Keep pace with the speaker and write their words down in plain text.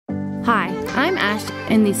Hi, I'm Ash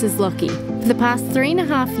and this is Lockie. For the past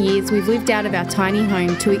 3.5 years we've lived out of our tiny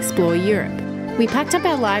home to explore Europe. We packed up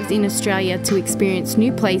our lives in Australia to experience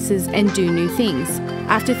new places and do new things.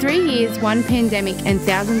 After 3 years, one pandemic and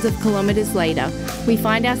thousands of kilometres later, we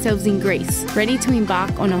find ourselves in Greece, ready to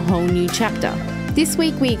embark on a whole new chapter. This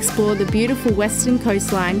week we explore the beautiful western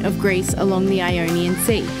coastline of Greece along the Ionian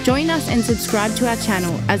Sea. Join us and subscribe to our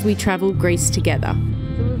channel as we travel Greece together.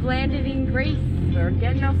 So we've landed in Greece. We're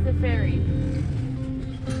getting off the ferry.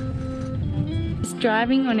 Just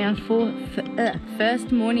driving on our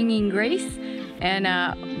first morning in Greece, and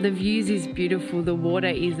the views is beautiful, the water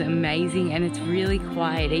is amazing, and it's really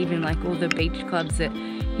quiet. Even like all the beach clubs that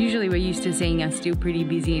usually we're used to seeing are still pretty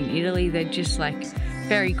busy in Italy. They're just like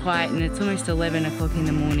very quiet, and it's almost 11 o'clock in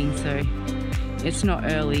the morning, so it's not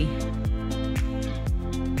early.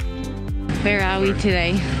 Where are we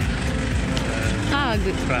today?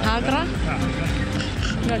 Hagra?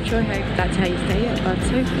 Not sure how that's how you say it, but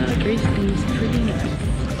so far Greece seems pretty nice.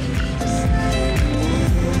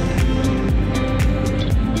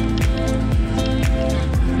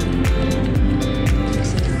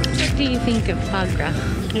 What do you think of Hagra?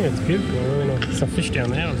 Yeah, it's beautiful. I really like some fish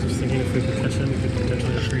down there. I was just thinking if we could catch that, we could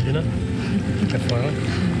potentially have free dinner. FYI.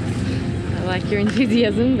 I like your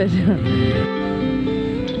enthusiasm, but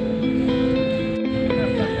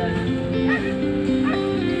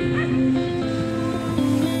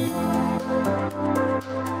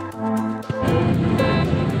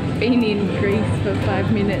been in Greece for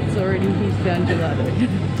 5 minutes already. He's found gelato.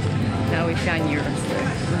 Now we found Epirus, so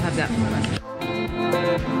we'll have that for us.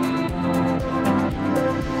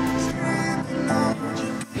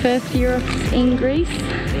 First Epirus in Greece.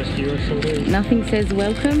 First Epirus in Greece. Nothing says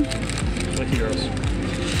welcome. Like Epirus.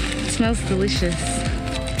 It smells delicious.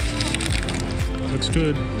 Looks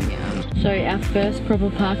good. Yeah. So our first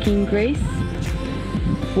proper park in Greece.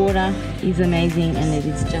 Water is amazing and it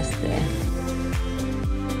is just there.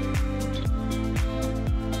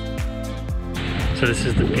 So this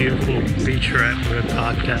is the beautiful beach wrap we're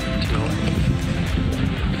parked at tonight.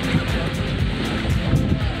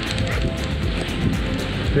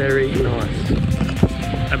 Very nice.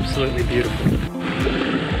 Absolutely beautiful.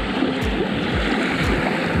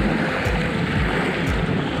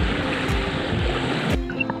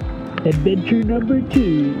 Adventure number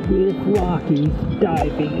 2 with Lockie's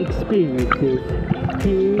diving experiences.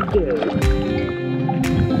 Here we go.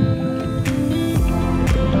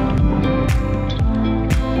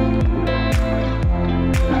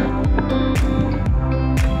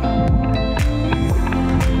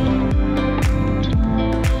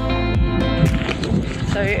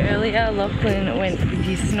 So earlier Lachlan went with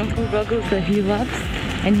his snorkel goggles that he loves,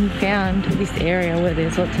 and he found this area where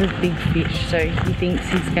there's lots of big fish, so he thinks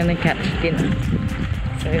he's going to catch dinner.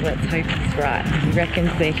 So let's hope he's right. He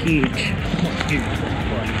reckons they're huge. Huge,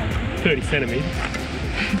 like 30 centimetres.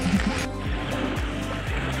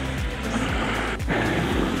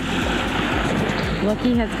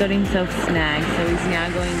 Lockie has got himself snagged, so he's now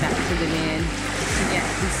going back to the man to get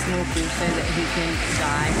his snorkel so that he can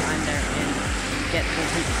dive under and get the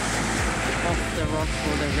hook off the rock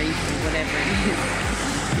or the reef or whatever it is.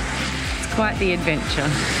 It's quite the adventure.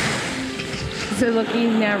 So Lockie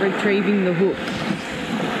is now retrieving the hook.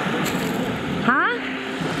 Huh?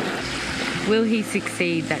 Will he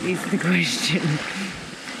succeed? That is the question.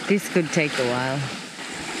 This could take a while.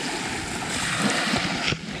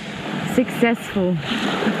 Successful.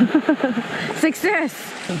 Success!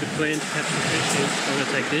 The plan to catch the fish is I'm going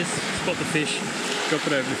to take this, spot the fish, drop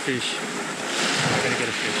it over the fish. I'm going to get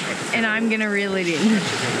a fish. And I'm going to reel it in.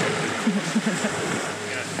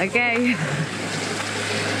 Okay.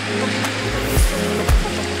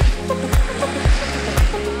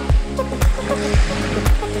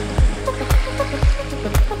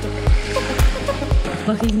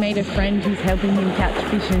 Lockie's made a friend who's helping him catch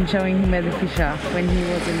fish and showing him where the fish are when he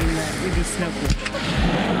wasn't in with his snorkel.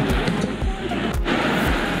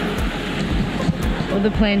 Well,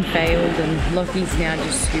 the plan failed and Lockie's now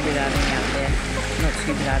just scuba diving out there. Not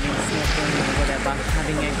scuba diving, snorkeling or whatever,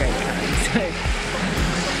 having a great time. So,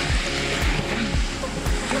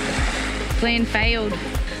 plan failed.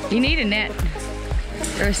 You need a net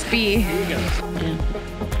or a spear. Here you go. Yeah.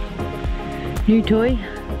 New toy?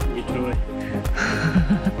 New toy.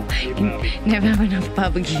 Never have enough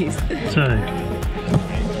barbecues. So,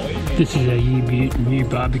 this is our new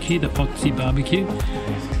barbecue, the Oxy barbecue,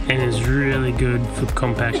 and it's really good for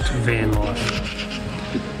compact van life.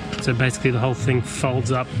 So basically the whole thing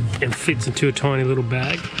folds up and fits into a tiny little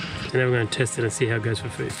bag, and then we're going to test it and see how it goes for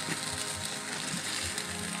food.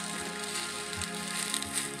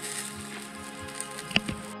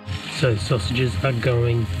 So sausages are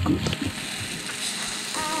going good.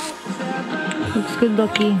 Looks good,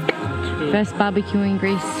 Lockie. First barbecue in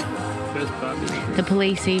Greece. First barbecue. The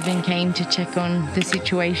police even came to check on the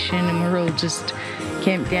situation and we're all just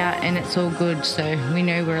camped out and it's all good. So we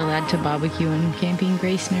know we're allowed to barbecue and camp in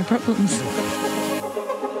Greece, no problems.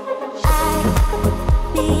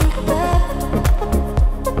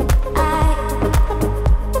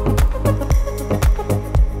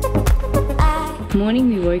 Morning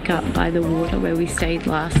we woke up by the water where we stayed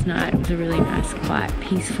last night. It was a really nice, quiet,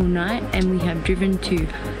 peaceful night, and we have driven to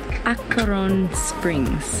Acheron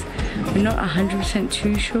Springs. We're not 100%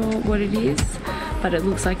 too sure what it is, but it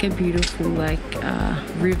looks like a beautiful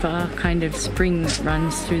river kind of spring that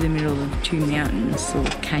runs through the middle of two mountains or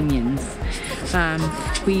canyons.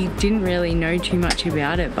 We didn't really know too much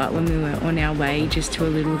about it, but when we were on our way just to a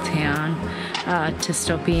little town to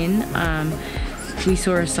stop in, we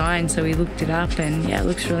saw a sign, so we looked it up, and yeah, it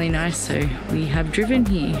looks really nice, so we have driven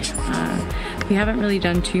here. We haven't really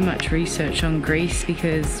done too much research on Greece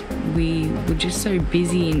because we were just so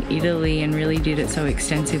busy in Italy and really did it so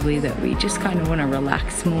extensively that we just kind of want to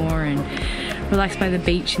relax more and relax by the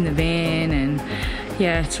beach in the van, and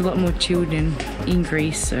yeah, it's a lot more chilled in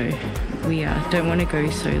Greece, so we don't want to go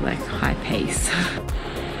so like high pace.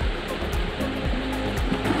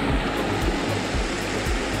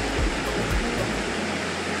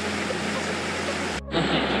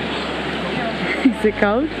 Is it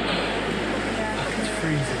cold? It's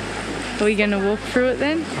freezing. Are we going to walk through it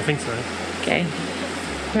then? I think so. Okay.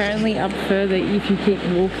 Apparently up further, if you keep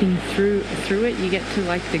walking through it, you get to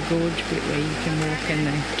like the gorge bit where you can walk, and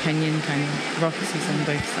the canyon kind of rocks is on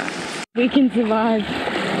both sides. We can survive.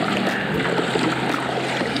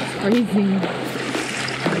 Freezing.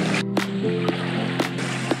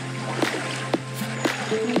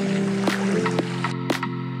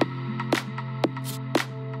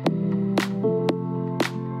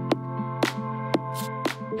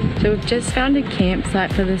 So we've just found a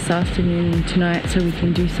campsite for this afternoon and tonight so we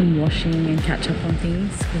can do some washing and catch up on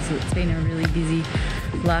things, because it's been a really busy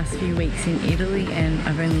last few weeks in Italy and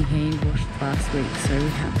I've only hand washed last week, so we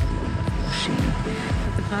have a lot of washing.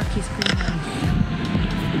 But the park is pretty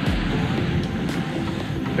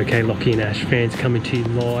nice. Okay, Lockie and Ash fans, coming to you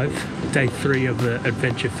live. Day 3 of the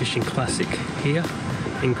Adventure Fishing Classic here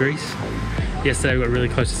in Greece. Yesterday we got really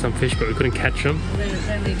close to some fish, but we couldn't catch them.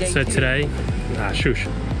 So today, shush.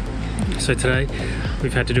 So today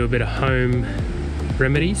we've had to do a bit of home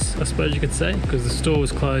remedies, I suppose you could say, because the store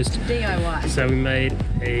was closed. DIY. So we made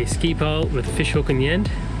a ski pole with a fish hook in the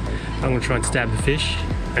end. I'm going to try and stab the fish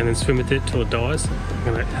and then swim with it till it dies. I'm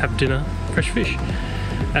going to have dinner, fresh fish.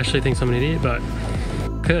 Ashley thinks I'm an idiot, but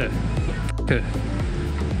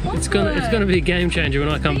it's gonna be a game changer when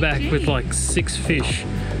I come back with like 6 fish.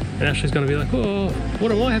 And Ashley's going to be like, oh,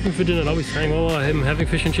 what am I having for dinner? And I'll be saying, oh, I'm having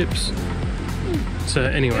fish and chips. So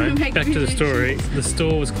anyway, back to the story. The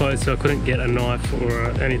store was closed, so I couldn't get a knife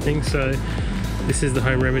or anything. So this is the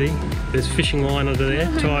home remedy. There's fishing line under there,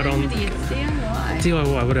 tied on.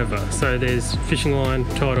 DIY, whatever. So there's fishing line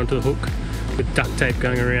tied onto the hook with duct tape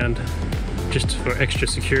going around just for extra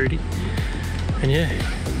security. And yeah,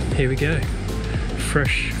 here we go.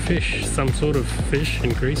 Fresh fish, some sort of fish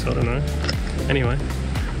in Greece, I don't know. Anyway,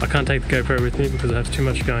 I can't take the GoPro with me because I have too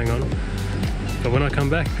much going on. But when I come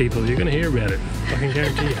back, people, you're going to hear about it. I can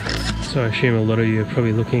guarantee you. So I assume a lot of you are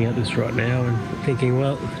probably looking at this right now and thinking,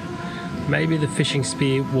 well, maybe the fishing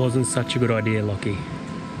spear wasn't such a good idea, Lockie.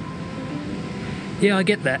 Yeah, I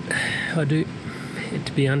get that. I do.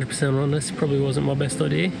 To be 100% honest, probably wasn't my best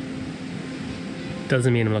idea.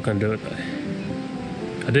 Doesn't mean I'm not going to do it though.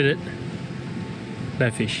 I did it. No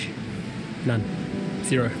fish. None.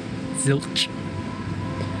 Zero. Zilch.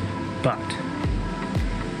 But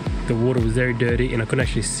the water was very dirty and I couldn't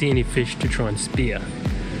actually see any fish to try and spear.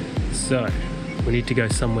 So we need to go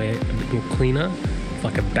somewhere a bit more cleaner,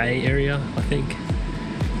 like a bay area, I think.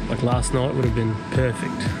 Like last night would have been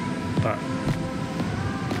perfect, but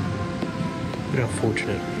a bit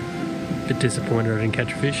unfortunate. A bit disappointed I didn't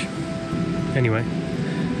catch a fish. Anyway,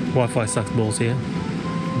 Wi-Fi sucks balls here.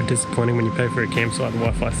 A bit disappointing when you pay for a campsite and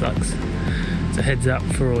Wi-Fi sucks. So heads up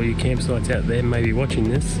for all you campsites out there maybe watching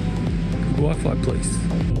this. Good Wi-Fi please.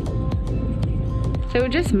 So we're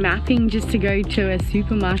just mapping just to go to a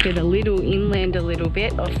supermarket a little inland a little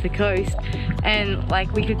bit off the coast, and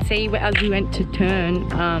like we could see as we went to turn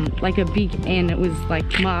like a big N, it was like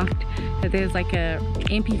marked that there's like a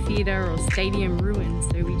amphitheater or stadium ruin,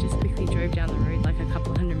 so we just quickly drove down the road like a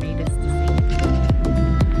couple hundred meters to see.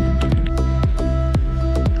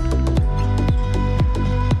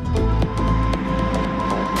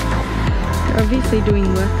 They're obviously doing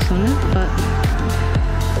works on it, but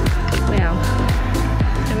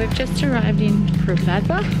we've just arrived in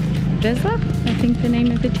Preveza, I think the name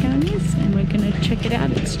of the town is, and we're going to check it out.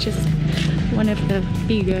 It's just one of the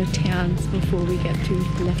bigger towns before we get to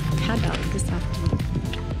Lefkada this afternoon.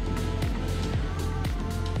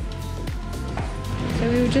 So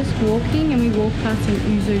we were just walking and we walked past an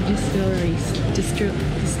Ouzo distillery.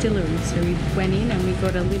 So we went in and we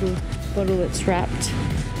got a little bottle that's wrapped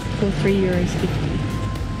for €3.50.